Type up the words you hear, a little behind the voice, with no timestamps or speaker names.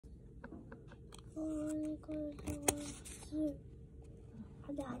Are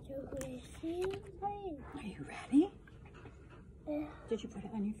you ready? Did you put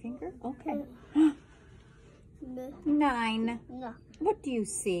it on your finger? Okay. 9. No. What do you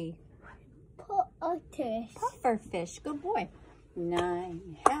see? Pufferfish. Good boy.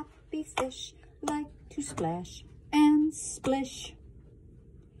 9 happy fish like to splash and splish.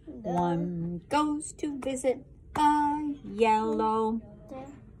 1 goes to visit a yellow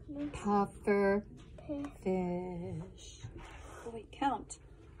puffer fish. Boy, count.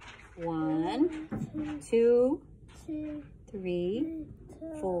 1, 2, 3,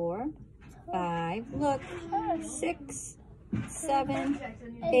 4, 5. Look. 6, 7,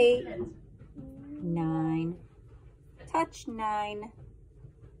 8, 9. Touch 9.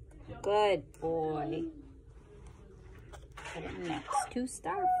 Good boy. Put it next to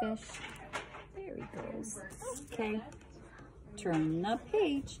starfish. There he goes. Okay. Turn the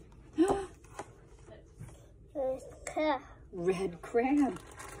page. Red crab.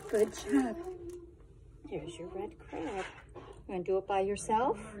 Good job. Here's your red crab. You want to do it by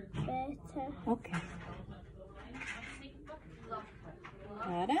yourself? Okay.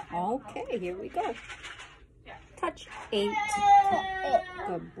 Got it? Okay, here we go. Touch 8.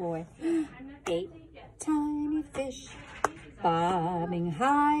 Good boy. 8 tiny fish bobbing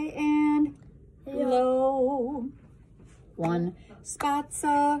high and low. 1 spots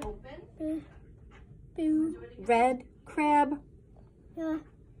a red crab.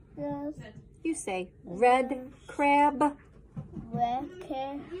 You say red crab.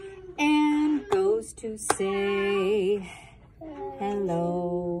 And goes to say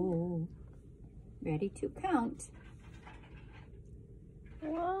hello. Ready to count.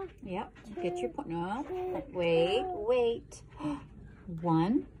 Yep, get your point. No, wait.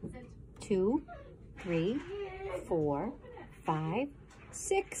 1, 2, 3, 4, 5,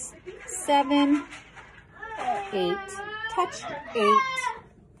 6, 7, 8. Touch 8.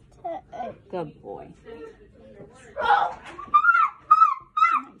 Good boy.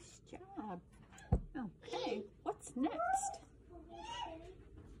 Nice job. Okay, what's next?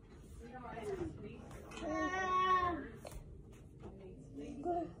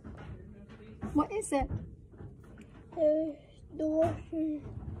 What is it? Dolphin.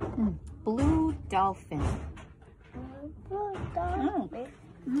 Blue dolphin. Blue dolphin.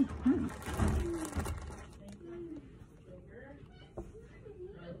 Mm-hmm.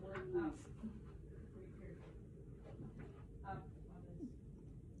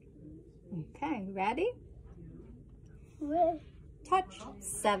 Okay, ready? Touch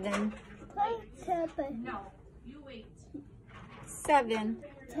 7. 7. No, you wait. 7.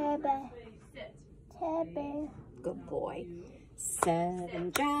 7. 7. Good boy.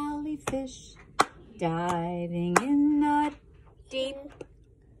 7 jellyfish diving in the deep.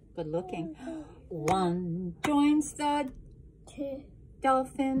 Good looking. 1 joins the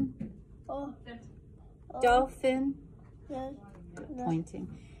dolphin. Dolphin. Good pointing.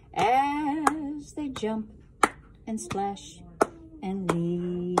 As they jump and splash and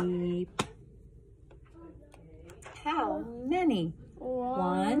leap. How many?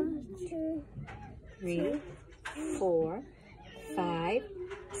 1, 2, 3, 4, 5,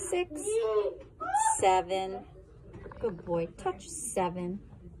 6, 7. Good boy. Touch 7.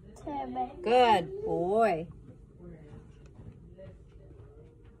 7. Good boy.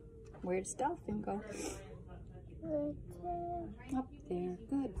 Where does dolphin go? Up there.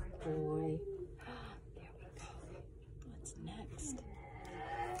 Good boy. There we go. What's next?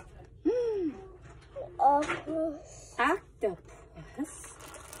 Octopus. Octopus.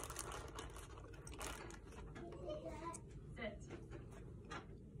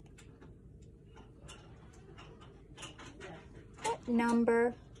 What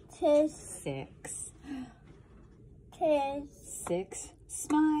number? 6. 6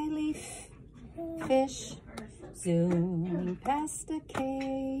 smiley fish zooming past a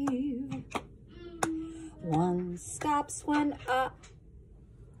cave. 1 stops when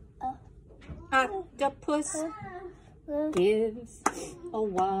octopus gives a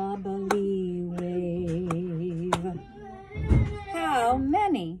wobbly wave. How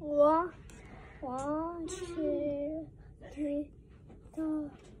many? 1, 2, 3,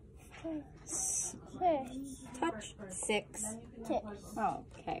 4, 5, 6. Touch 6. 6.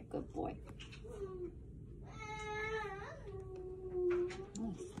 Okay, good boy.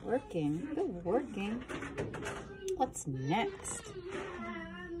 Nice working. Good working. What's next?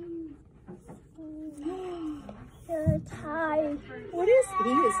 Tie. What is he?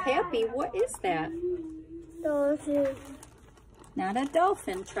 He is happy. What is that? Dolphin. Not a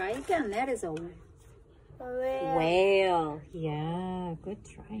dolphin. Try again. That is a Whale. Yeah, good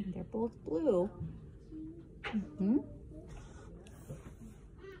try. They're both blue.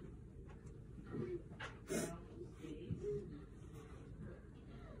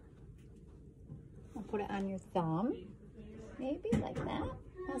 I'll put it on your thumb. Maybe like that.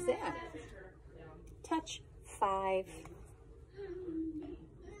 How's that? Touch 5.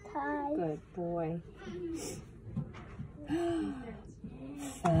 Good boy.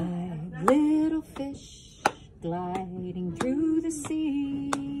 5 little fish gliding through the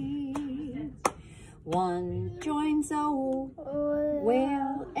sea. One joins a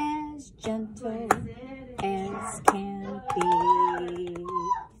whale as gentle as can be.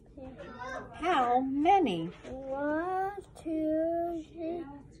 How many? 1, 2, 3,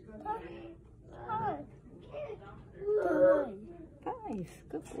 4, 5. 5.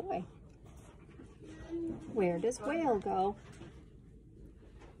 Good boy. Where does whale go?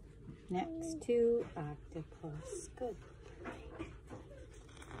 Next to octopus. Good.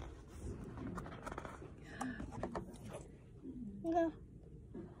 Yeah.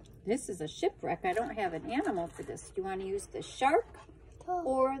 This is a shipwreck. I don't have an animal for this. Do you want to use the shark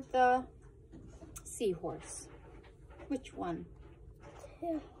or the seahorse? Which one?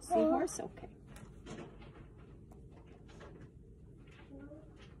 Seahorse? Okay.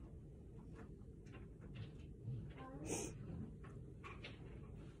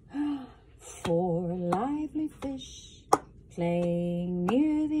 Four lively fish playing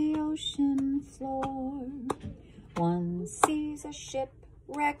near the ocean floor. One sees a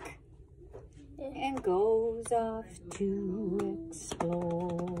shipwreck and goes off to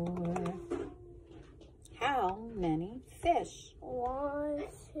explore. How many fish? 1,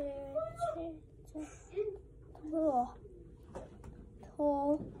 2, 3, 4.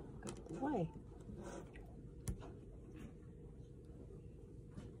 4. Good boy.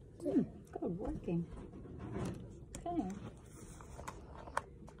 Good working. Okay.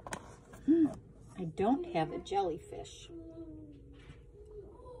 I don't have a jellyfish.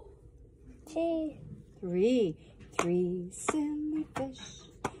 3 silly fish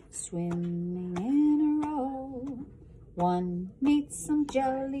swimming in a row. One meets some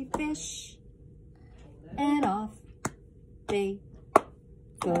jellyfish and off they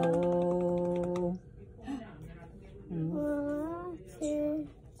go. 1, 2,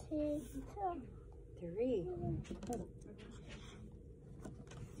 3, 3.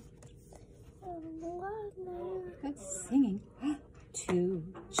 Good singing. 2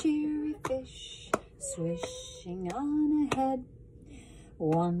 cheery fish swishing on ahead.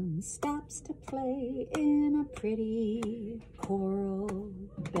 One stops to play in a pretty coral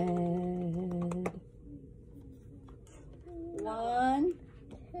bed. 1,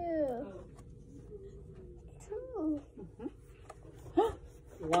 2.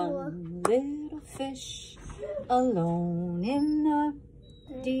 1 little fish alone in the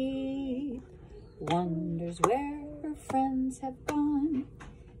deep wonders where her friends have gone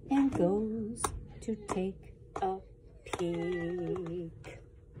and goes to take a peek.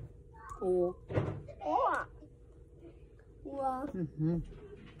 Oh. Ah.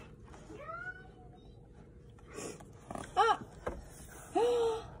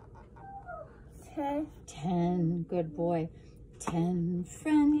 10. Good boy. 10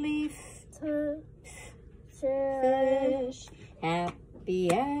 friendly fish,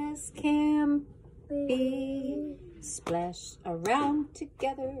 happy as can be, splash around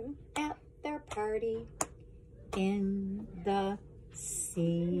together at their party in the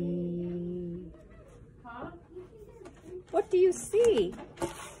sea. What do you see?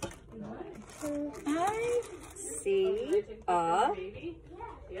 I see a...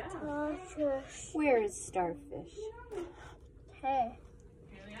 Where is starfish?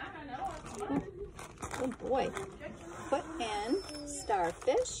 Good boy. Put in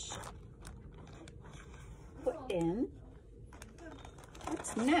starfish. Put in.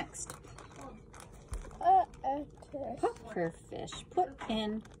 What's next? Pufferfish. Put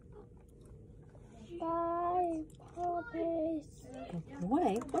in. Good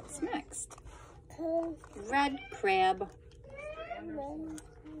boy. What's next? Red crab.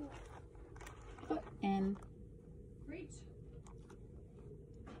 Put in.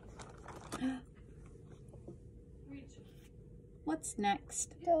 What's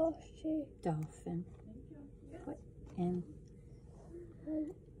next? Dolphin. Put in.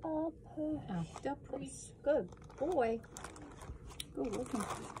 Octopus. Good boy. Good looking.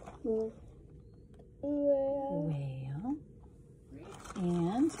 Whale.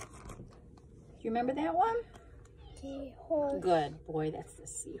 And do you remember that one? Seahorse. Good boy. That's the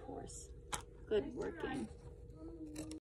seahorse. Good working.